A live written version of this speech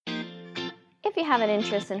If you have an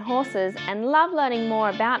interest in horses and love learning more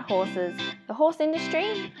about horses, the horse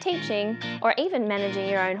industry, teaching, or even managing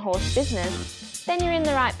your own horse business, then you're in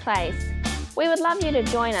the right place. We would love you to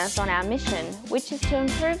join us on our mission, which is to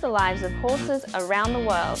improve the lives of horses around the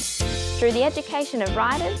world through the education of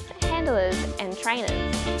riders, handlers, and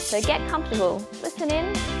trainers. So get comfortable, listen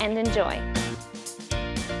in, and enjoy.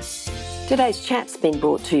 Today's chat's been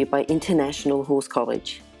brought to you by International Horse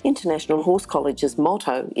College. International Horse College's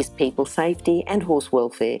motto is people safety and horse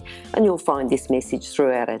welfare, and you'll find this message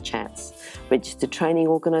throughout our chats. Registered Training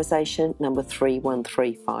Organisation number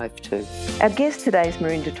 31352. Our guest today is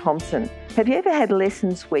Merinda Thompson. Have you ever had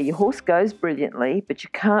lessons where your horse goes brilliantly, but you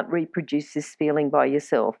can't reproduce this feeling by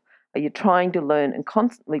yourself? Are you trying to learn and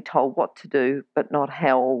constantly told what to do, but not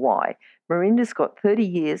how or why? Merinda's got 30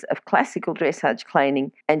 years of classical dressage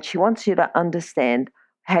training, and she wants you to understand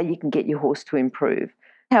how you can get your horse to improve.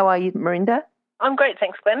 How are you, Merinda? I'm great,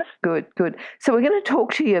 thanks, Glenys. Good. So we're going to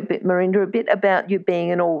talk to you a bit, Merinda, a bit about you being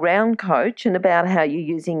an all-round coach and about how you're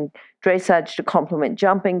using dressage to complement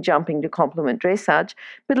jumping to complement dressage.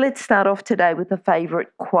 But let's start off today with a favourite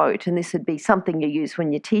quote, and this would be something you use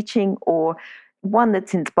when you're teaching or one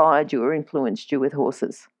that's inspired you or influenced you with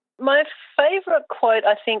horses. My favourite quote,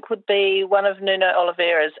 I think, would be one of Nuno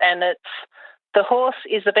Oliveira's, and it's, "The horse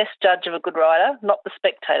is the best judge of a good rider, not the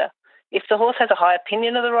spectator. If the horse has a high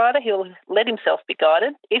opinion of the rider, he'll let himself be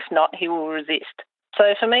guided. If not, he will resist."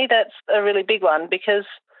 So for me, that's a really big one, because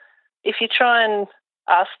if you try and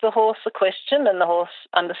ask the horse a question and the horse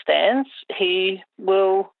understands, he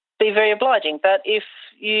will be very obliging. But if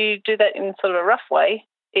you do that in sort of a rough way,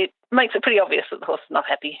 it makes it pretty obvious that the horse is not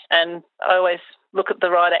happy. And I always look at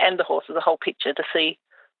the rider and the horse as a whole picture to see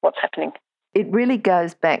what's happening. It really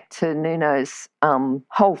goes back to Nuno's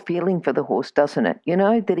whole feeling for the horse, doesn't it? You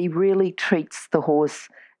know, that he really treats the horse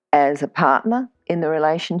as a partner in the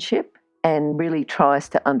relationship and really tries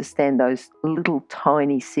to understand those little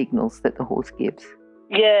tiny signals that the horse gives.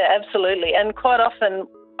 Yeah, absolutely. And quite often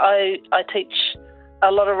I teach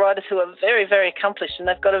a lot of riders who are very, very accomplished and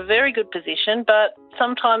they've got a very good position, but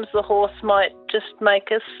sometimes the horse might just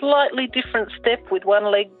make a slightly different step with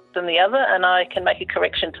one leg than the other, and I can make a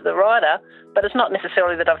correction to the rider, but it's not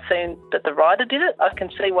necessarily that I've seen that the rider did it. I can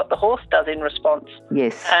see what the horse does in response.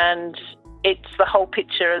 Yes. And it's the whole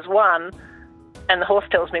picture as one, and the horse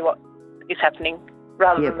tells me what is happening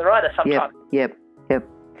rather than the rider sometimes. Yep.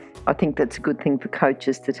 I think that's a good thing for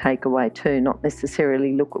coaches to take away too, not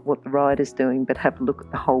necessarily look at what the rider's doing, but have a look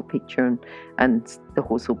at the whole picture, and the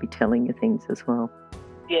horse will be telling you things as well.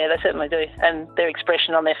 Yeah, they certainly do. And their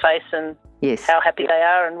expression on their face and yes, how happy they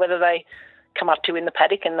are, and whether they come up to you in the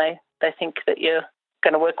paddock and they think that you're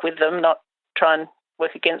going to work with them, not try and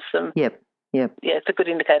work against them. Yep. Yeah, it's a good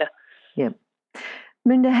indicator. Yep.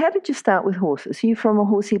 Merinda, how did you start with horses? Are you from a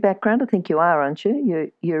horsey background? I think you are, aren't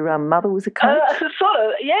you? Your mother was a coach? Sort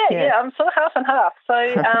of, yeah. I'm sort of half and half.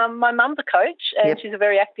 So my mum's a coach, and she's a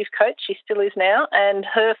very active coach. She still is now, and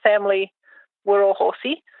her family were all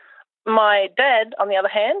horsey. My dad, on the other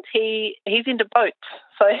hand, he's into boats.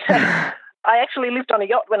 So I actually lived on a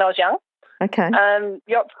yacht when I was young. Okay.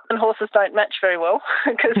 Yachts and horses don't match very well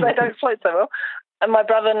because they don't float so well. And my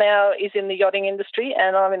brother now is in the yachting industry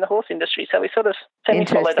and I'm in the horse industry, so we sort of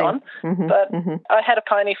semi-followed on. But I had a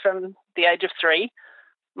pony from the age of 3.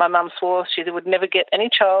 My mum swore she would never get any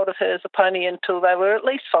child of hers a pony until they were at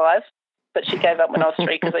least 5, but she gave up when I was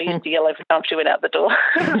 3 because I used to yell every time she went out the door.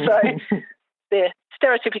 So, yeah,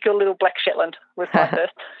 stereotypical little black Shetland was my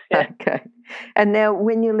first. Yeah. Okay. And now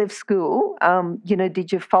when you left school,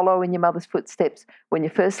 did you follow in your mother's footsteps when you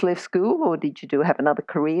first left school, or did you have another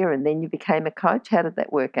career and then you became a coach? How did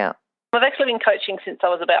that work out? I've actually been coaching since I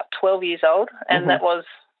was about 12 years old, and that was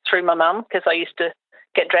through my mum because I used to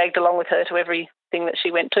get dragged along with her to everything that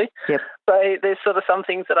she went to. Yep. So there's sort of some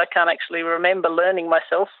things that I can't actually remember learning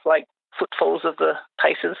myself, like footfalls of the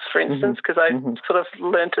paces, for instance, because I sort of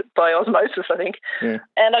learnt it by osmosis, I think. Yeah.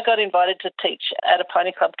 And I got invited to teach at a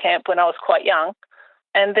pony club camp when I was quite young.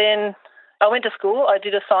 And then I went to school. I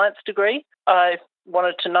did a science degree. I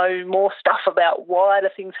wanted to know more stuff about why do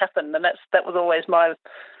things happen, and that was always my,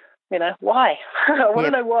 why. I want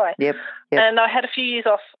to know why. Yep. And I had a few years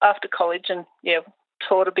off after college and,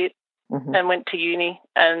 taught a bit and went to uni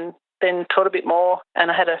and then taught a bit more,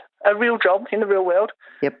 and I had a real job in the real world.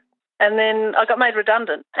 Yep. And then I got made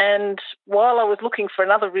redundant. And while I was looking for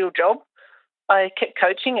another real job, I kept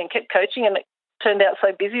coaching, and it turned out so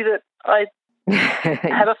busy that I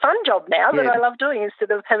have a fun job now that I love doing instead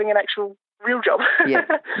of having an actual real job.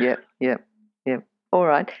 Yeah. All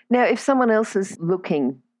right. Now, if someone else is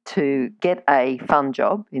looking to get a fun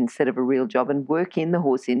job instead of a real job and work in the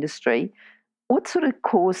horse industry, What sort of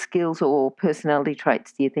core skills or personality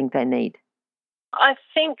traits do you think they need? I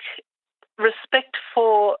think respect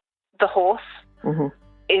for the horse Mm-hmm.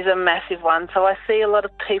 is a massive one. So I see a lot of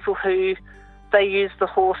people who they use the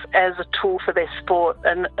horse as a tool for their sport,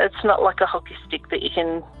 and it's not like a hockey stick that you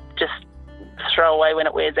can just throw away when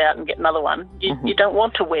it wears out and get another one. You don't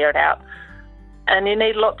want to wear it out. And you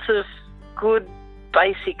need lots of good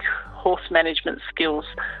basic horse management skills,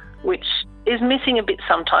 which is missing a bit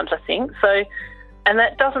sometimes, I think. So, and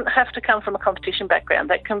that doesn't have to come from a competition background.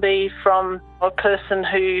 That can be from a person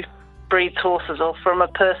who breeds horses, or from a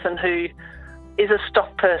person who is a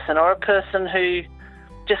stock person, or a person who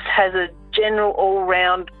just has a general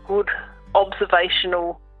all-round good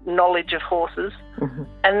observational knowledge of horses,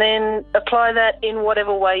 and then apply that in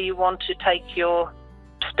whatever way you want to take your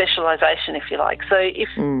specialisation, if you like. So if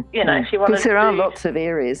if you want to, because there are lots of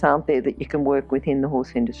areas, aren't there, that you can work within the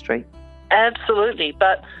horse industry? Absolutely,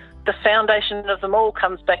 but the foundation of them all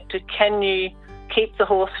comes back to, can you keep the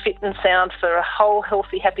horse fit and sound for a whole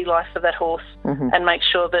healthy, happy life for that horse, and make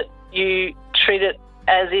sure that you treat it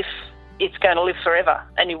as if it's going to live forever,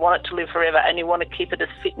 and you want it to live forever, and you want to keep it as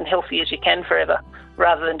fit and healthy as you can forever,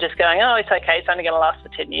 rather than just going, oh, it's okay, it's only going to last for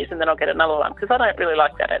 10 years and then I'll get another one, because I don't really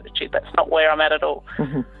like that attitude. That's not where I'm at all.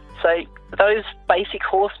 So those basic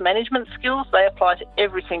horse management skills, they apply to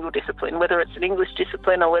every single discipline, whether it's an English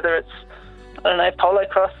discipline or whether it's, I don't know, polo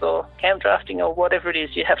cross or camp drafting or whatever it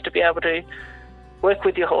is. You have to be able to work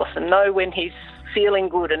with your horse and know when he's feeling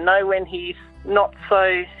good and know when he's not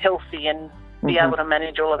so healthy, and be able to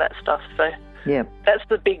manage all of that stuff. So that's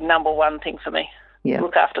the big number one thing for me.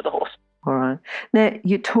 Look after the horse. All right. Now,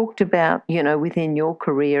 you talked about, within your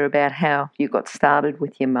career, about how you got started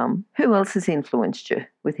with your mum. Who else has influenced you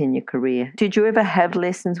within your career? Did you ever have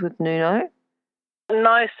lessons with Nuno?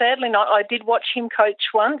 No, sadly not. I did watch him coach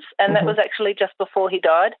once, and that was actually just before he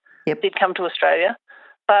died. Did come to Australia.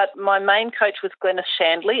 But my main coach was Glenys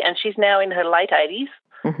Shandley, and she's now in her late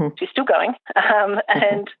 80s. She's still going.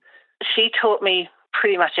 And she taught me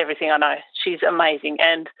pretty much everything I know. She's amazing.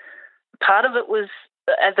 And part of it was,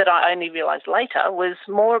 that I only realised later, was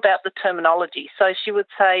more about the terminology. So she would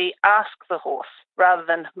say, ask the horse, rather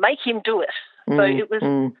than make him do it. So it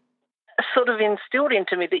was sort of instilled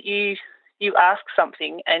into me that you ask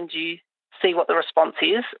something and you see what the response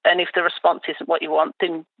is. And if the response isn't what you want,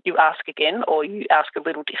 then you ask again, or you ask a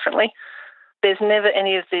little differently. There's never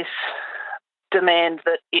any of this demand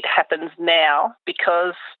that it happens now,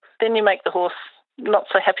 because then you make the horse not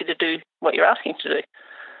so happy to do what you're asking to do.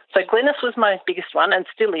 So Glenys was my biggest one, and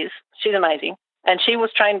still is. She's amazing. And she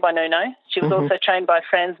was trained by Nuno. She was also trained by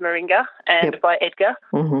Franz Maringa and by Edgar.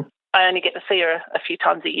 I only get to see her a few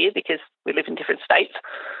times a year because we live in different states.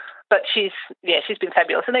 But she's been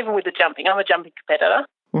fabulous. And even with the jumping, I'm a jumping competitor,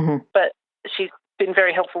 but she's been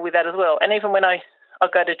very helpful with that as well. And even when I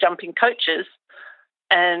go to jumping coaches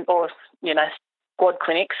or squad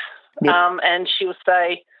clinics, and she will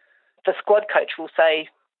say, the squad coach will say,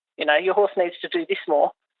 your horse needs to do this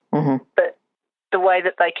more. But the way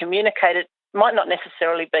that they communicate it might not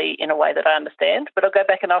necessarily be in a way that I understand, but I'll go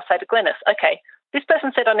back and I'll say to Glenys, okay, this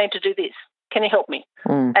person said I need to do this. Can you help me?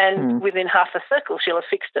 And within half a circle, she'll have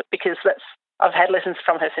fixed it, because I've had lessons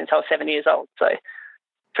from her since I was 7 years old. So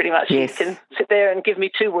pretty much she can sit there and give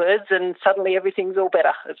me 2 words and suddenly everything's all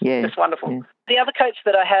better. It's wonderful. The other coach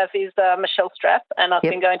that I have is Michelle Strapp, and I've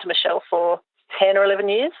been going to Michelle for 10 or 11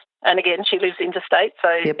 years. And again, she lives interstate, so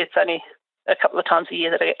it's only a couple of times a year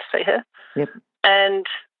that I get to see her. And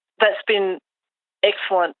that's been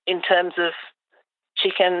excellent in terms of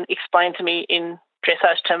she can explain to me in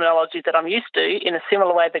dressage terminology that I'm used to in a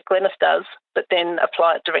similar way that Glenys does, but then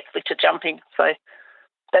apply it directly to jumping. So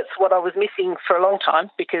that's what I was missing for a long time,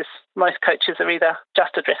 because most coaches are either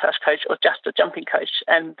just a dressage coach or just a jumping coach,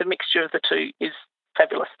 and the mixture of the two is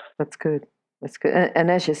fabulous. That's good. That's good.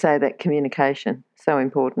 And as you say, that communication, so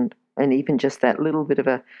important, and even just that little bit of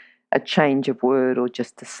a change of word or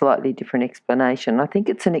just a slightly different explanation. I think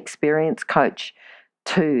it's an experienced coach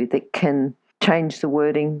too that can change the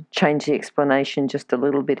wording, change the explanation just a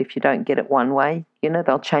little bit. If you don't get it one way,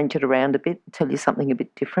 they'll change it around a bit, tell you something a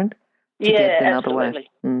bit different to get it another absolutely.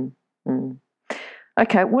 way.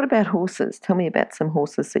 Okay, what about horses? Tell me about some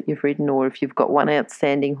horses that you've ridden, or if you've got one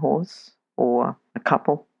outstanding horse or a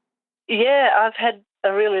couple. Yeah, I've had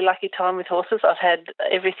a really lucky time with horses. I've had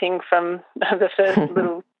everything from the first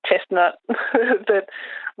little chestnut that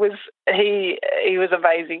was, he was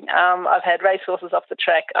amazing. I've had race horses off the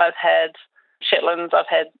track. I've had Shetlands. I've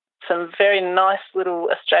had some very nice little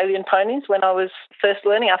Australian ponies when I was first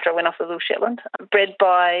learning, after I went off the little Shetland, bred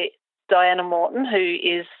by Diana Morton, who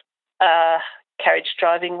is a carriage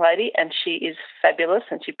driving lady, and she is fabulous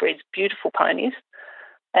and she breeds beautiful ponies.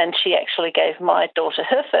 And she actually gave my daughter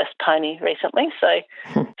her first pony recently, so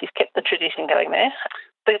she's kept the tradition going there.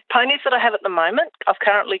 The ponies that I have at the moment, I've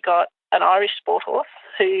currently got an Irish sport horse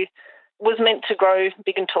who was meant to grow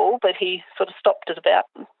big and tall, but he sort of stopped at about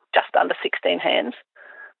just under 16 hands.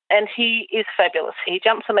 And he is fabulous. He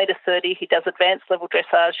jumps 1.30 metre. He does advanced level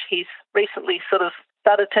dressage. He's recently sort of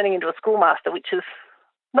started turning into a schoolmaster, which is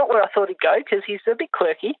not where I thought he'd go because he's a bit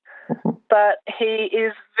quirky. But he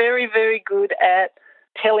is very, very good at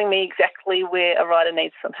telling me exactly where a rider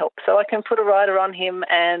needs some help. So I can put a rider on him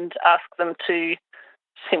and ask them to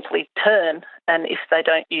simply turn, and if they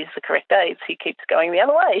don't use the correct aids, he keeps going the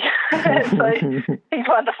other way. So he's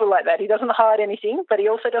wonderful like that. He doesn't hide anything, but he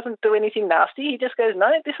also doesn't do anything nasty. He just goes,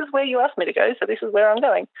 no, this is where you asked me to go, so this is where I'm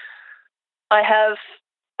going. I have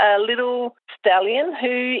a little stallion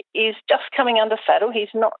who is just coming under saddle.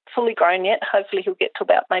 He's not fully grown yet. Hopefully he'll get to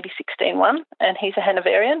about maybe 16-1, and he's a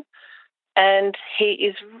Hanoverian. And he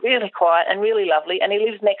is really quiet and really lovely, and he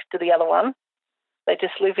lives next to the other one. They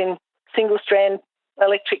just live in single-strand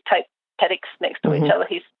electric tape paddocks next to each other.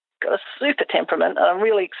 He's got a super temperament, and I'm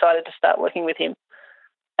really excited to start working with him.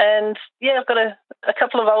 And, yeah, I've got a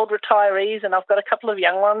couple of old retirees, and I've got a couple of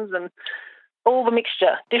young ones, and all the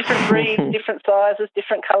mixture, different breeds, different sizes,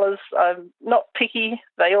 different colours. I'm not picky.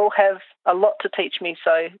 They all have a lot to teach me.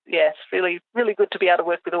 So, yeah, it's really, really good to be able to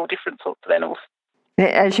work with all different sorts of animals.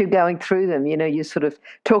 As you're going through them, you're sort of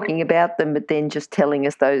talking about them, but then just telling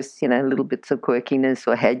us those, little bits of quirkiness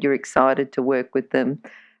or how you're excited to work with them.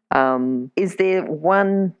 Is there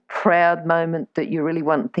one proud moment that you really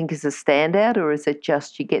think is a standout, or is it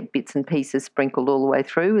just you get bits and pieces sprinkled all the way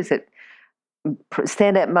through? Is it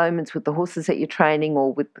standout moments with the horses that you're training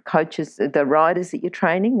or with the coaches, the riders that you're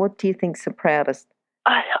training? What do you think's the proudest?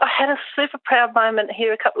 I had a super proud moment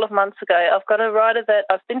here a couple of months ago. I've got a rider that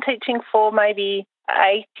I've been teaching for maybe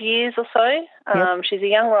 8 years or so. She's a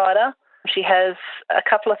young rider. She has a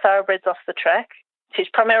couple of thoroughbreds off the track. She's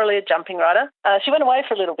primarily a jumping rider. She went away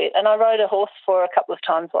for a little bit, and I rode a horse for a couple of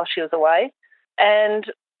times while she was away. And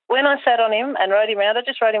when I sat on him and rode him around, I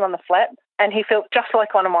just rode him on the flat, and he felt just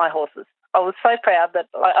like one of my horses. I was so proud that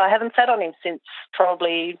I haven't sat on him since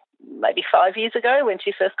probably maybe 5 years ago when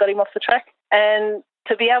she first got him off the track. And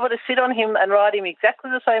to be able to sit on him and ride him exactly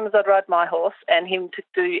the same as I'd ride my horse, and him to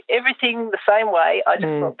do everything the same way, I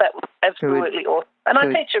just thought that was absolutely awesome. And I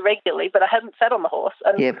teach her regularly, but I hadn't sat on the horse,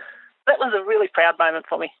 and that was a really proud moment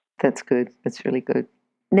for me. That's good. That's really good.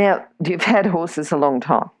 Now, you've had horses a long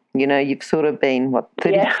time. You've sort of been,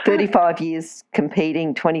 35 years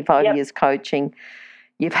competing, 25 years coaching.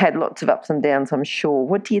 You've had lots of ups and downs, I'm sure.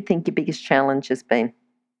 What do you think your biggest challenge has been?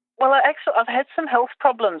 Well, I've had some health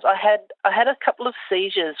problems. I had a couple of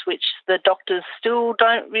seizures, which the doctors still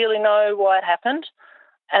don't really know why it happened.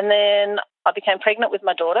 And then I became pregnant with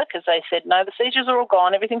my daughter because they said, no, the seizures are all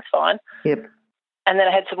gone, everything's fine. Yep. And then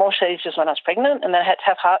I had some more seizures when I was pregnant, and then I had to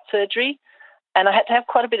have heart surgery. And I had to have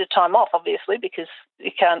quite a bit of time off, obviously, because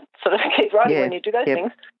you can't sort of keep riding when you do those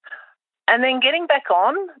things. And then getting back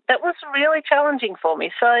on, that was really challenging for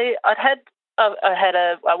me. So I had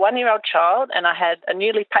a 1-year-old child, and I had a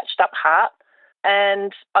newly patched up heart,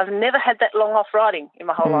 and I've never had that long off riding in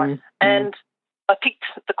my whole life. And I picked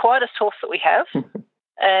the quietest horse that we have,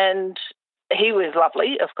 and he was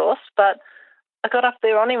lovely, of course, but I got up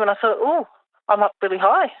there on him and I thought, oh, I'm up really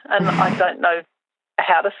high and I don't know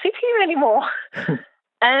how to sit here anymore.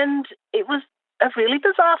 And it was a really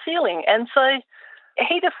bizarre feeling. And so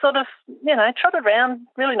he just sort of, trotted around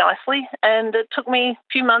really nicely, and it took me a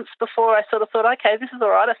few months before I sort of thought, okay, this is all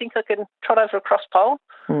right. I think I can trot over a cross pole.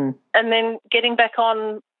 And then getting back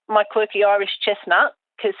on my quirky Irish chestnut,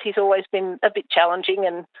 because he's always been a bit challenging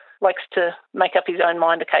and likes to make up his own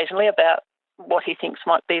mind occasionally about what he thinks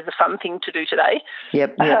might be the fun thing to do today.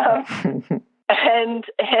 Yep. And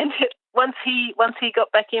once he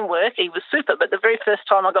got back in work, he was super. But the very first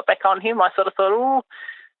time I got back on him, I sort of thought, oh,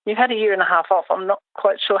 you've had a year and a half off. I'm not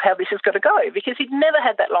quite sure how this is going to go, because he'd never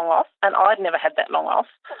had that long off and I'd never had that long off.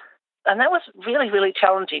 And that was really, really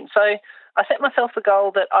challenging. So I set myself the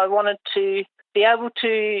goal that I wanted to be able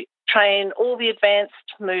to train all the advanced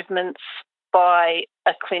movements by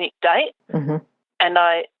a clinic date. And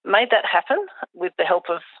I made that happen with the help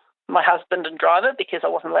of my husband and driver, because I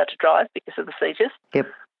wasn't allowed to drive because of the seizures.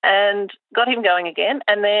 And got him going again.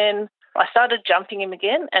 And then I started jumping him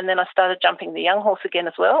again, and then I started jumping the young horse again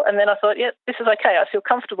as well. And then I thought, this is okay. I feel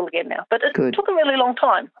comfortable again now. But it took a really long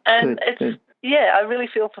time. And I really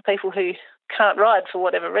feel for people who can't ride for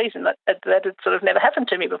whatever reason. That had sort of never happened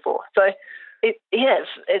to me before. So,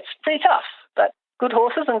 it's pretty tough. But good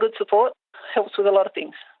horses and good support helps with a lot of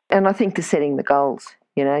things. And I think to setting the goals,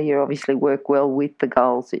 you know, you obviously work well with the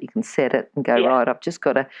goals that you can set it and go, right, I've just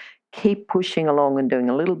got to keep pushing along and doing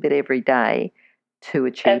a little bit every day to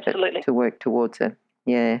achieve it, to work towards it.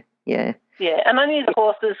 Yeah. Yeah, and only the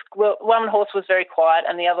horses, well, one horse was very quiet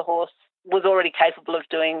and the other horse was already capable of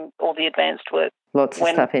doing all the advanced work. Lots of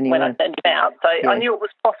stuff anyway. When I sent him out. So I knew it was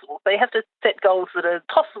possible. So you have to set goals that are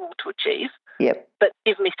possible to achieve, but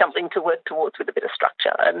give me something to work towards with a bit of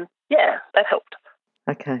structure. And, yeah, that helped.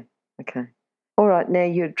 Okay. All right, now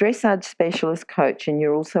you're a dressage specialist coach and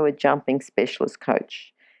you're also a jumping specialist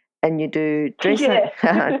coach. And you do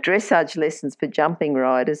dressage lessons for jumping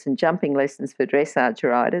riders and jumping lessons for dressage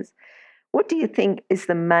riders. What do you think is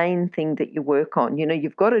the main thing that you work on? You know,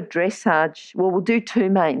 you've got a dressage. Well, we'll do two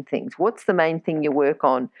main things. What's the main thing you work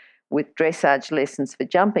on with dressage lessons for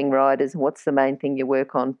jumping riders? And what's the main thing you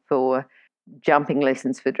work on for jumping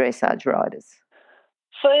lessons for dressage riders?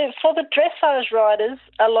 So for the dressage riders,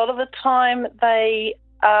 a lot of the time they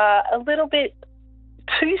are a little bit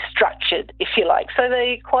too structured, if you like. So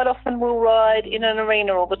they quite often will ride in an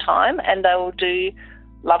arena all the time and they will do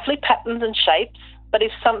lovely patterns and shapes. But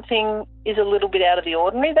if something is a little bit out of the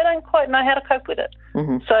ordinary, they don't quite know how to cope with it.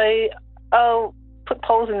 Mm-hmm. So I'll put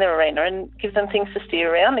poles in their arena and give them things to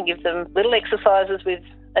steer around and give them little exercises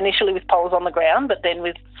initially with poles on the ground, but then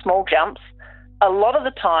with small jumps. A lot of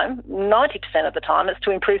the time, 90% of the time, it's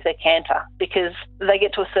to improve their canter because they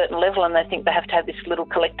get to a certain level and they think they have to have this little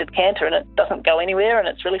collected canter and it doesn't go anywhere and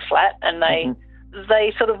it's really flat and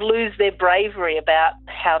they sort of lose their bravery about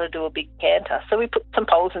how to do a big canter. So we put some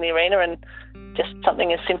poles in the arena and just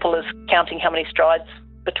something as simple as counting how many strides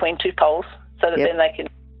between two poles so that then they can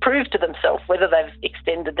prove to themselves whether they've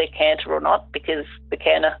extended their canter or not because the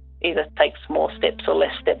canter either takes more steps or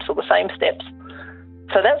less steps or the same steps.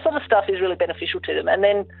 So that sort of stuff is really beneficial to them. And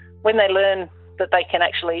then when they learn that they can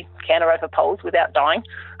actually canter over poles without dying,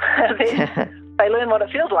 then they learn what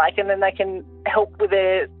it feels like and then they can help with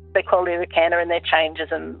their quality of the canter and their changes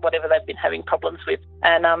and whatever they've been having problems with.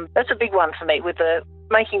 And that's a big one for me with the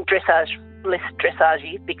making dressage less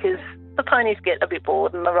dressagey because the ponies get a bit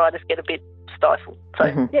bored and the riders get a bit stifled.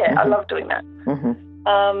 So, I love doing that.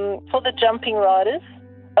 For the jumping riders,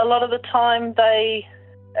 a lot of the time they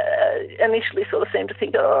initially sort of seem to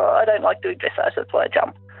think, I don't like doing dressage, that's why I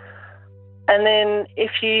jump. And then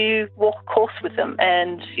if you walk a course with them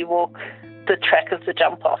and you walk the track of the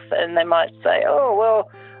jump off and they might say, oh, well,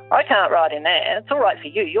 I can't ride in there. It's all right for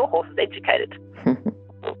you. Your horse is educated.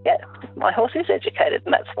 Yeah, my horse is educated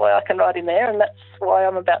and that's why I can ride in there and that's why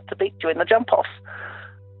I'm about to beat you in the jump off.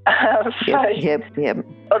 Yep.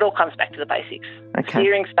 It all comes back to the basics.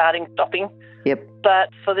 Steering, starting, stopping. Yep. But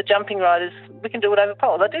for the jumping riders, we can do it over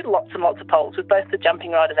poles. I do lots and lots of poles with both the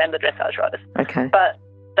jumping riders and the dressage riders. Okay. But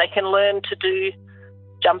they can learn to do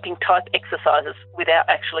jumping type exercises without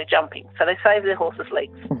actually jumping. So they save their horse's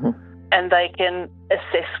legs and they can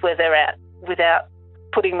assess where they're at without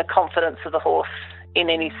putting the confidence of the horse in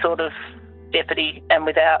any sort of jeopardy and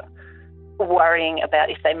without worrying about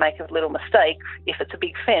if they make a little mistake. If it's a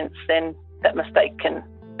big fence, then that mistake can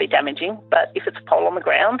be damaging. But if it's a pole on the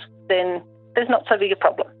ground, then there's not so big a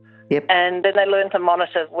problem. Yep. And then they learn to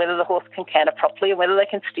monitor whether the horse can canter properly and whether they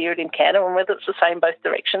can steer it in canter and whether it's the same both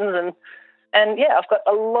directions. And yeah, I've got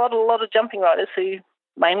a lot of jumping riders who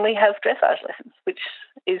mainly have dressage lessons, which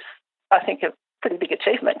is, I think, a pretty big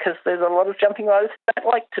achievement because there's a lot of jumping riders who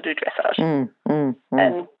don't like to do dressage.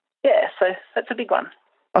 And yeah, so that's a big one.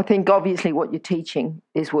 I think obviously what you're teaching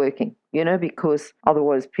is working, you know, because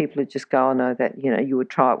otherwise people would just go, I know that, you know, you would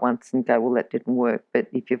try it once and go, well, that didn't work. But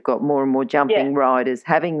if you've got more and more jumping riders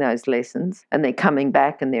having those lessons and they're coming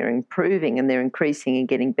back and they're improving and they're increasing and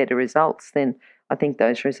getting better results, then I think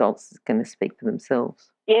those results are going to speak for themselves.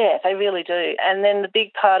 Yeah, they really do. And then the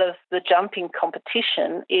big part of the jumping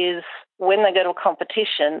competition is when they go to a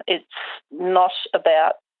competition, it's not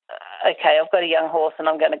about, okay, I've got a young horse and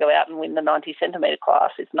I'm going to go out and win the 90 centimetre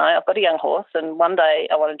class. It's no, I've got a young horse and one day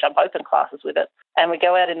I want to jump open classes with it. And we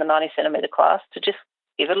go out in the 90 centimetre class to just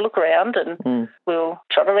give it a look around and we'll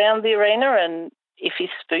trot around the arena and if he's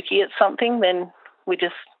spooky at something, then we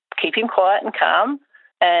just keep him quiet and calm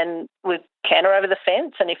and we canter over the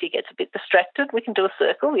fence and if he gets a bit distracted, we can do a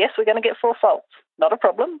circle. Yes, we're going to get 4 faults. Not a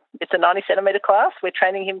problem. It's a 90 centimetre class. We're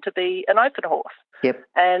training him to be an open horse. Yep.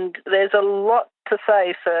 And there's a lot to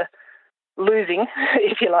say for losing,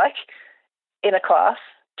 if you like, in a class,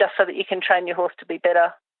 just so that you can train your horse to be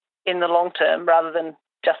better in the long term rather than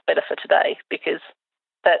just better for today, because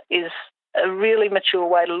that is a really mature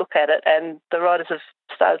way to look at it. And the riders have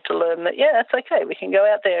started to learn that, yeah, it's okay. We can go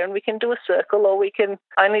out there and we can do a circle or we can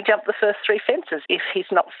only jump the first 3 fences if he's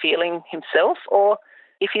not feeling himself, or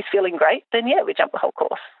if he's feeling great, then, yeah, we jump the whole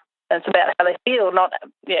course. And it's about how they feel, not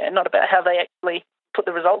about how they actually put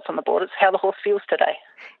the results on the board. It's how the horse feels today.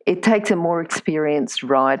 It takes a more experienced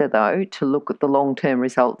rider, though, to look at the long-term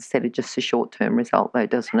result instead of just the short-term result, though,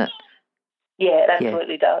 doesn't it? Yeah, it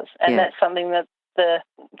absolutely does. And that's something that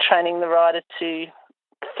training the rider to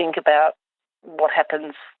think about what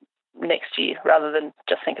happens next year rather than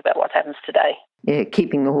just think about what happens today. Yeah,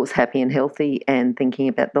 keeping the horse happy and healthy and thinking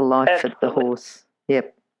about the life of the horse.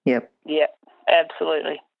 Yep. Yeah,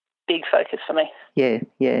 absolutely. Big focus for me.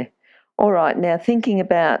 Yeah. All right, now thinking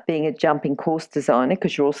about being a jumping course designer,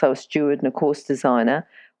 because you're also a steward and a course designer,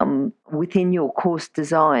 within your course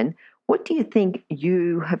design, what do you think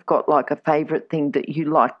you have got like a favourite thing that you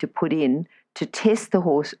like to put in to test the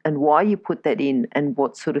horse, and why you put that in and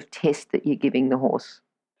what sort of test that you're giving the horse?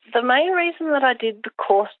 The main reason that I did the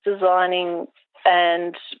course designing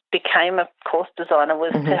and became a course designer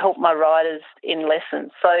was to help my riders in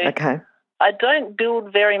lessons. So I don't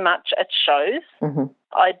build very much at shows.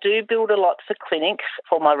 I do build a lot for clinics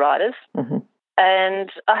for my riders.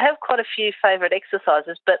 And I have quite a few favourite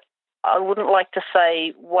exercises, but I wouldn't like to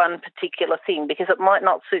say one particular thing because it might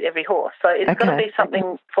not suit every horse. So it's got to be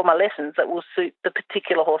something for my lessons that will suit the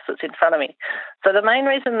particular horse that's in front of me. So the main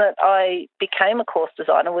reason that I became a course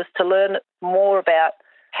designer was to learn more about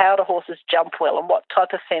how do horses jump well and what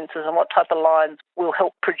type of fences and what type of lines will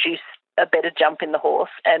help produce a better jump in the horse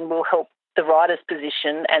and will help the rider's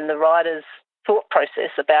position and the rider's thought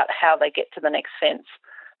process about how they get to the next fence.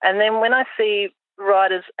 And then when I see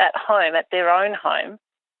riders at home, at their own home,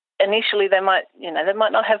 initially they might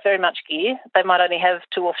not have very much gear. They might only have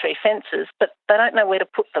 2 or 3 fences, but they don't know where to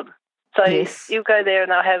put them. So you go there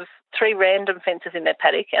and they'll have 3 random fences in their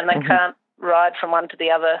paddock and they can't ride from one to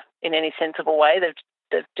the other in any sensible way.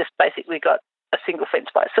 They've just basically got a single fence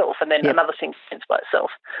by itself and then another single fence by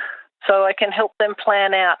itself. So I can help them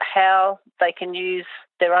plan out how they can use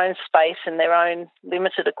their own space and their own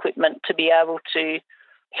limited equipment to be able to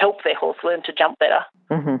help their horse learn to jump better.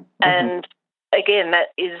 And again, that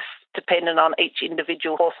is dependent on each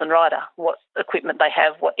individual horse and rider, what equipment they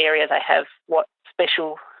have, what area they have, what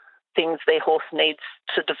special things their horse needs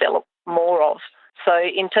to develop more of. So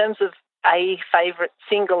in terms of a favourite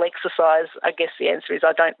single exercise, I guess the answer is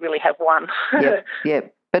I don't really have one.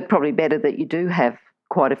 Yep. But probably better that you do have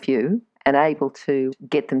quite a few and able to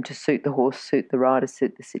get them to suit the horse, suit the rider,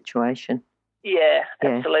 suit the situation. Yeah,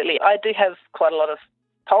 absolutely. I do have quite a lot of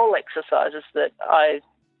pole exercises that I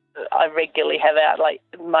regularly have out. Like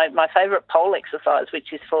my favourite pole exercise,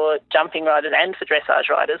 which is for jumping riders and for dressage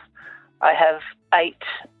riders, I have 8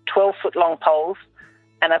 12-foot long poles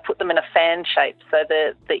and I put them in a fan shape. So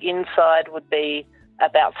the inside would be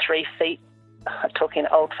about 3 feet. I'm talking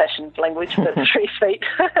old-fashioned language, but 3 feet.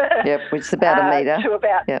 Which is about a metre.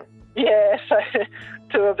 So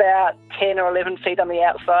to about 10 or 11 feet on the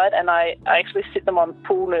outside, and I actually sit them on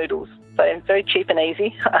pool noodles. So very cheap and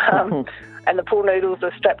easy. And the pool noodles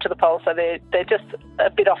are strapped to the pole, so they're just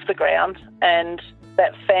a bit off the ground. And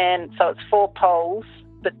that fan, so it's 4 poles,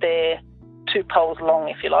 but they're 2 poles long,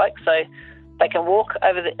 if you like. So they can walk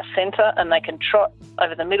over the centre and they can trot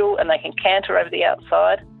over the middle and they can canter over the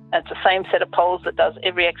outside. And it's the same set of poles that does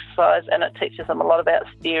every exercise, and it teaches them a lot about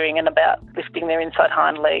steering and about lifting their inside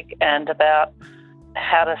hind leg and about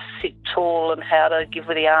how to sit tall and how to give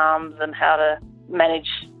with the arms and how to manage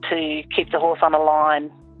to keep the horse on a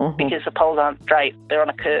line because the poles aren't straight, they're on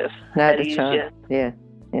a curve. No, that's right.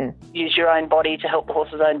 Use your own body to help the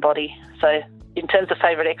horse's own body. So in terms of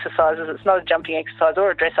favourite exercises, it's not a jumping exercise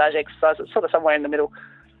or a dressage exercise, it's sort of somewhere in the middle.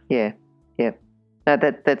 Yeah. No,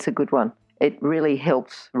 that's a good one. It really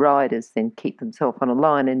helps riders then keep themselves on a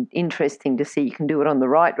line, and interesting to see you can do it on the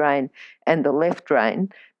right rein and the left rein,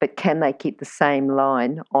 but can they keep the same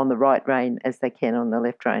line on the right rein as they can on the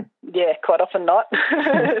left rein? Yeah, quite often not.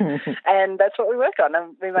 And that's what we work on,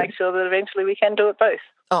 and we make sure that eventually we can do it both.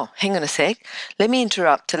 Oh, hang on a sec. Let me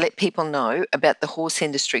interrupt to let people know about the horse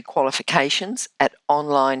industry qualifications at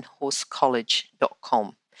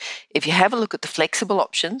onlinehorsecollege.com. If you have a look at the flexible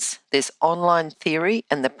options, there's online theory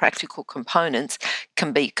and the practical components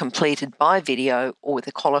can be completed by video or with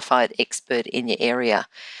a qualified expert in your area.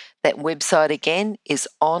 That website again is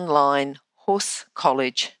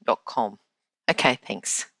onlinehorsecollege.com. Okay,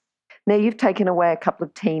 thanks. Now, you've taken away a couple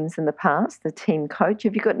of teams in the past, the team coach.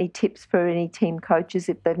 Have you got any tips for any team coaches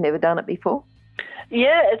if they've never done it before?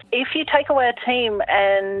 Yeah, if you take away a team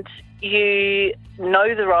and you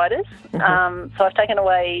know the riders, so I've taken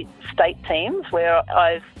away state teams where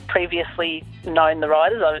I've previously known the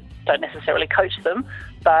riders. I don't necessarily coach them,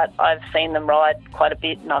 but I've seen them ride quite a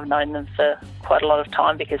bit, and I've known them for quite a lot of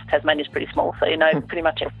time because Tasmania's pretty small, so you know pretty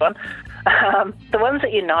much everyone. The ones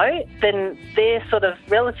that you know, then they're sort of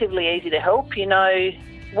relatively easy to help. You know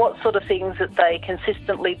what sort of things that they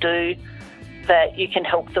consistently do that you can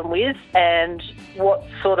help them with, and what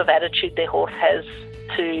sort of attitude their horse has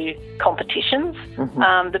to competitions.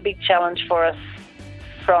 The big challenge for us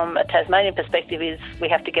from a Tasmanian perspective is we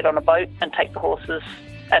have to get on a boat and take the horses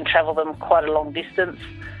and travel them quite a long distance,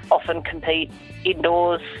 often compete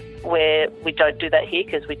indoors where we don't do that here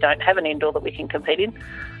because we don't have an indoor that we can compete in.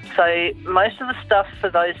 So most of the stuff for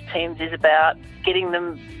those teams is about getting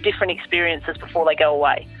them different experiences before they go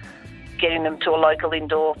away, getting them to a local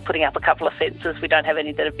indoor, putting up a couple of fences. We don't have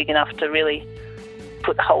any that are big enough to really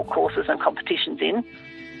put whole courses and competitions in,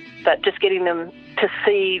 but just getting them to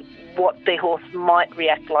see what their horse might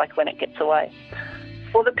react like when it gets away.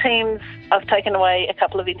 For the teams, I've taken away a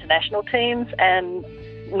couple of international teams and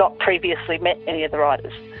not previously met any of the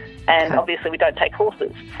riders. And obviously we don't take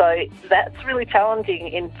horses. So that's really challenging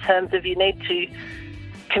in terms of you need to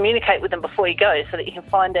communicate with them before you go so that you can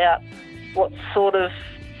find out what sort of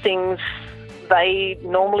things they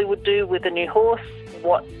normally would do with a new horse,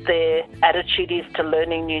 what their attitude is to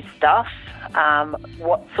learning new stuff,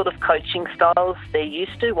 what sort of coaching styles they're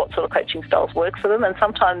used to, what sort of coaching styles work for them. And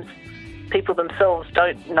sometimes people themselves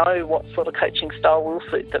don't know what sort of coaching style will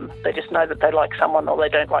suit them. They just know that they like someone or they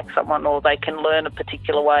don't like someone, or they can learn a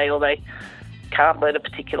particular way or they can't learn a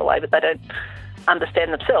particular way, but they don't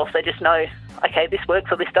understand themselves. They just know, okay, this works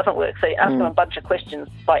or this doesn't work. So you ask them a bunch of questions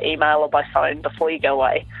by email or by phone before you go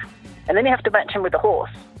away. And then you have to match them with the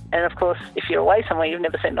horse. And of course, if you're away somewhere, you've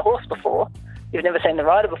never seen the horse before, you've never seen the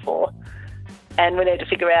rider before, and we need to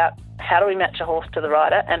figure out how do we match a horse to the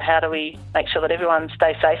rider and how do we make sure that everyone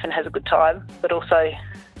stays safe and has a good time, but also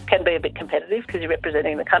can be a bit competitive because you're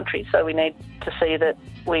representing the country. So we need to see that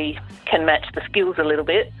we can match the skills a little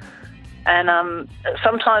bit. And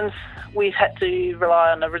sometimes we've had to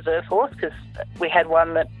rely on a reserve horse because we had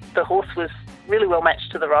one that the horse was really well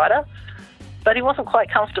matched to the rider, but he wasn't quite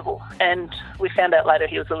comfortable. And we found out later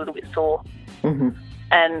he was a little bit sore.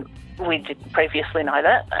 And we didn't previously know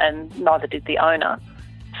that, and neither did the owner.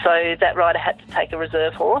 So that rider had to take a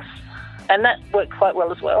reserve horse, and that worked quite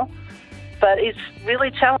well as well. But it's really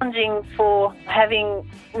challenging for having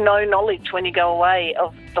no knowledge when you go away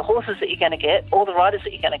of the horses that you're going to get or the riders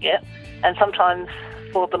that you're going to get. And sometimes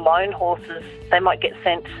for the lone horses, they might get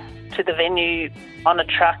sent to the venue on a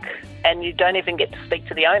truck and you don't even get to speak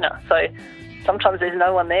to the owner. So sometimes there's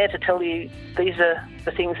no one there to tell you these are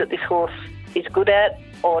the things that this horse is good at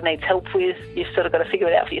or needs help with. You've sort of got to figure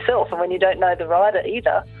it out for yourself. And when you don't know the rider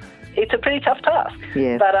either, it's a pretty tough task.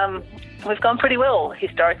 Yeah. But we've gone pretty well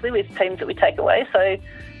historically with teams that we take away. So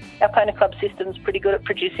our Pony Club system's pretty good at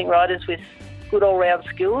producing riders with good all-round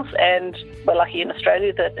skills, and we're lucky in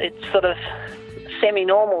Australia that it's sort of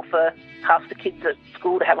semi-normal for half the kids at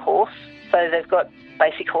school to have a horse. So they've got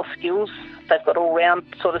basic horse skills. They've got all-round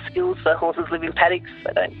sort of skills. So horses live in paddocks.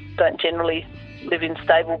 They don't generally live in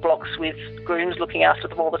stable blocks with grooms looking after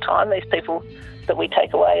them all the time. These people that we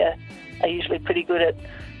take away are usually pretty good at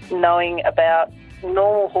knowing about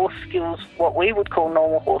normal horse skills, what we would call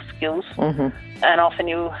normal horse skills. And often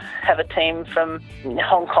you have a team from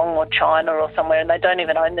Hong Kong or China or somewhere and they don't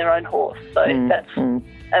even own their own horse. So that's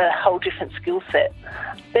a whole different skill set.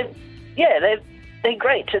 They're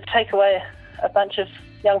great to take away a bunch of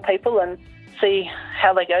young people and see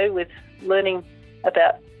how they go with learning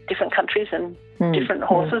about different countries and different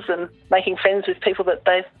horses and making friends with people that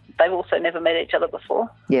they've also never met each other before.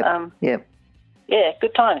 Yeah,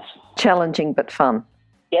 good times. Challenging but fun.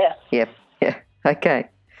 Yeah. Yeah. Okay.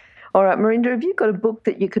 All right, Merinda, have you got a book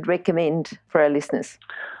that you could recommend for our listeners?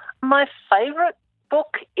 My favourite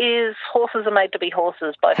book is Horses Are Made to Be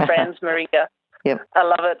Horses by Franz Mariga. Yep. I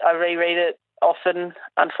love it. I reread it often.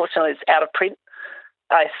 Unfortunately, it's out of print.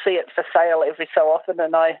 I see it for sale every so often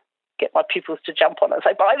and I get my pupils to jump on it and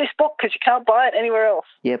say, buy this book because you can't buy it anywhere else.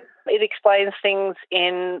 Yep. It explains things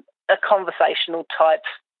in a conversational type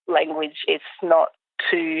language. It's not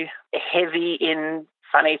too heavy in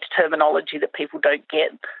funny terminology that people don't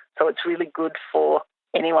get. So it's really good for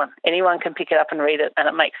anyone. Anyone can pick it up and read it and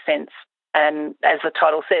it makes sense. And as the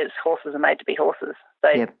title says, horses are made to be horses.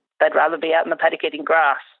 They'd rather be out in the paddock eating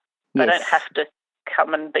grass. They don't have to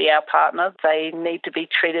come and be our partner. They need to be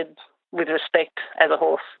treated with respect as a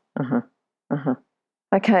horse.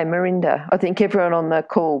 Okay, Merinda, I think everyone on the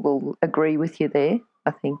call will agree with you there.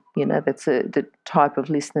 I think, that's the type of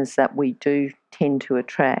listeners that we do tend to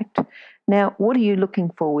attract. Now, what are you looking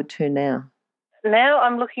forward to now? Now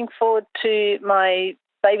I'm looking forward to my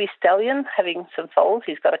baby stallion having some foals.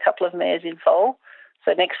 He's got a couple of mares in foal.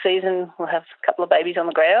 So next season we'll have a couple of babies on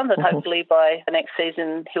the ground, and hopefully by the next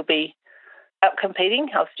season he'll be out competing.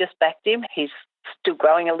 I've just backed him. He's still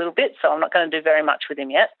growing a little bit, so I'm not going to do very much with him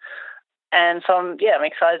yet. And so I'm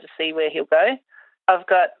excited to see where he'll go. I've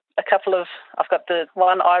got the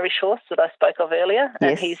one Irish horse that I spoke of earlier,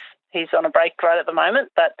 and he's on a break right at the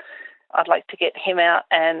moment, but I'd like to get him out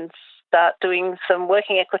and start doing some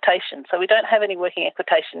working equitation. So we don't have any working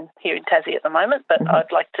equitation here in Tassie at the moment, but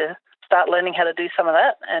I'd like to start learning how to do some of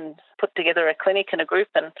that and put together a clinic and a group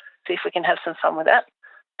and see if we can have some fun with that.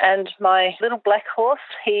 And my little black horse,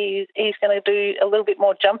 he's going to do a little bit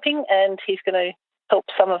more jumping, and he's going to help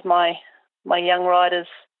some of my young riders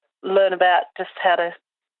learn about just how to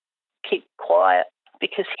keep quiet,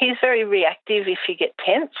 because he's very reactive if you get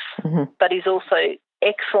tense, but he's also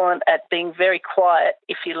excellent at being very quiet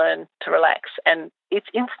if you learn to relax. And it's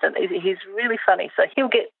instant. He's really funny. So he'll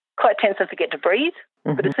get quite tense and forget to breathe,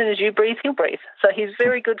 but as soon as you breathe, he'll breathe. So he's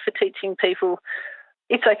very good for teaching people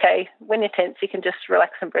it's okay. When you're tense, you can just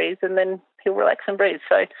relax and breathe, and then he'll relax and breathe.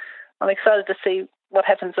 So I'm excited to see what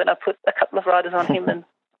happens when I put a couple of riders on him and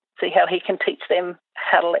see how he can teach them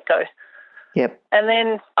how to let go. Yep. And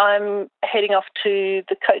then I'm heading off to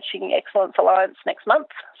the Coaching Excellence Alliance next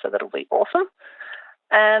month, so that'll be awesome.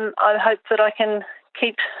 And I hope that I can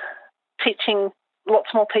keep teaching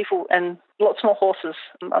lots more people and lots more horses.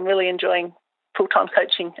 I'm really enjoying full-time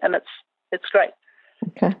coaching, and it's great.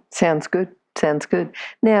 Okay, sounds good. Sounds good.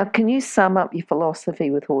 Now, can you sum up your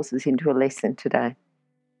philosophy with horses into a lesson today?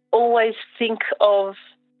 Always think of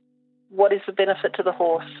what is the benefit to the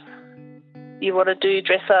horse. You want to do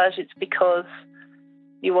dressage, it's because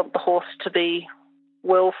you want the horse to be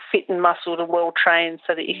well fit and muscled and well trained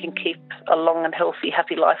so that you can keep a long and healthy,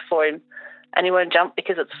 happy life for him. And you won't jump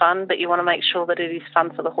because it's fun, but you want to make sure that it is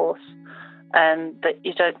fun for the horse and that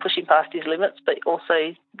you don't push him past his limits, but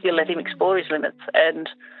also you let him explore his limits and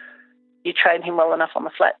you train him well enough on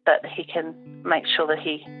the flat that he can make sure that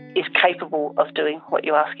he is capable of doing what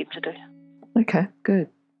you ask him to do. Okay, good.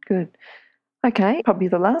 Okay, probably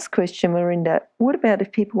the last question, Merinda. What about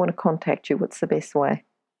if people want to contact you? What's the best way?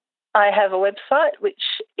 I have a website,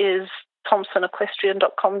 which is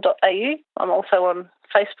thompsonequestrian.com.au. I'm also on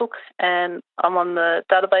Facebook, and I'm on the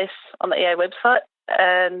database on the EA website,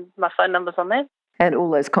 and my phone number's on there. And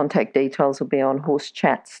all those contact details will be on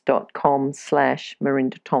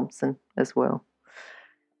horsechats.com/Merinda Thompson as well.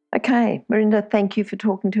 Okay, Merinda, thank you for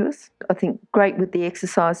talking to us. I think great with the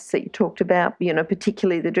exercises that you talked about,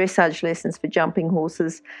 particularly the dressage lessons for jumping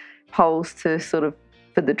horses, poles to for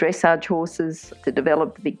the dressage horses to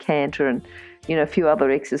develop the big canter, and, a few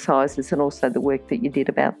other exercises, and also the work that you did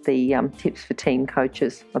about the tips for team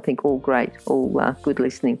coaches. I think all great, all good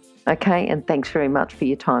listening. Okay, and thanks very much for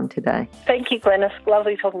your time today. Thank you, Glenys.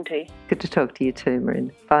 Lovely talking to you. Good to talk to you too,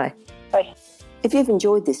 Merinda. Bye. Bye. If you've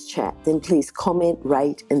enjoyed this chat, then please comment,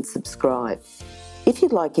 rate and subscribe. If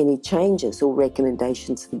you'd like any changes or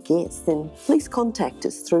recommendations for guests, then please contact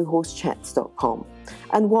us through horsechats.com.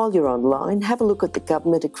 And while you're online, have a look at the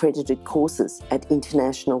government-accredited courses at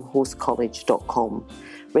internationalhorsecollege.com.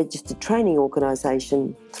 Registered Training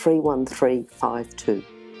Organisation 31352.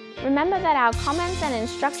 Remember that our comments and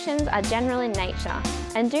instructions are general in nature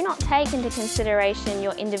and do not take into consideration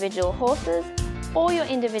your individual horses or your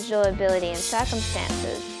individual ability and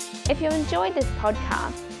circumstances. If you enjoyed this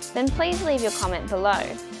podcast, then please leave your comment below.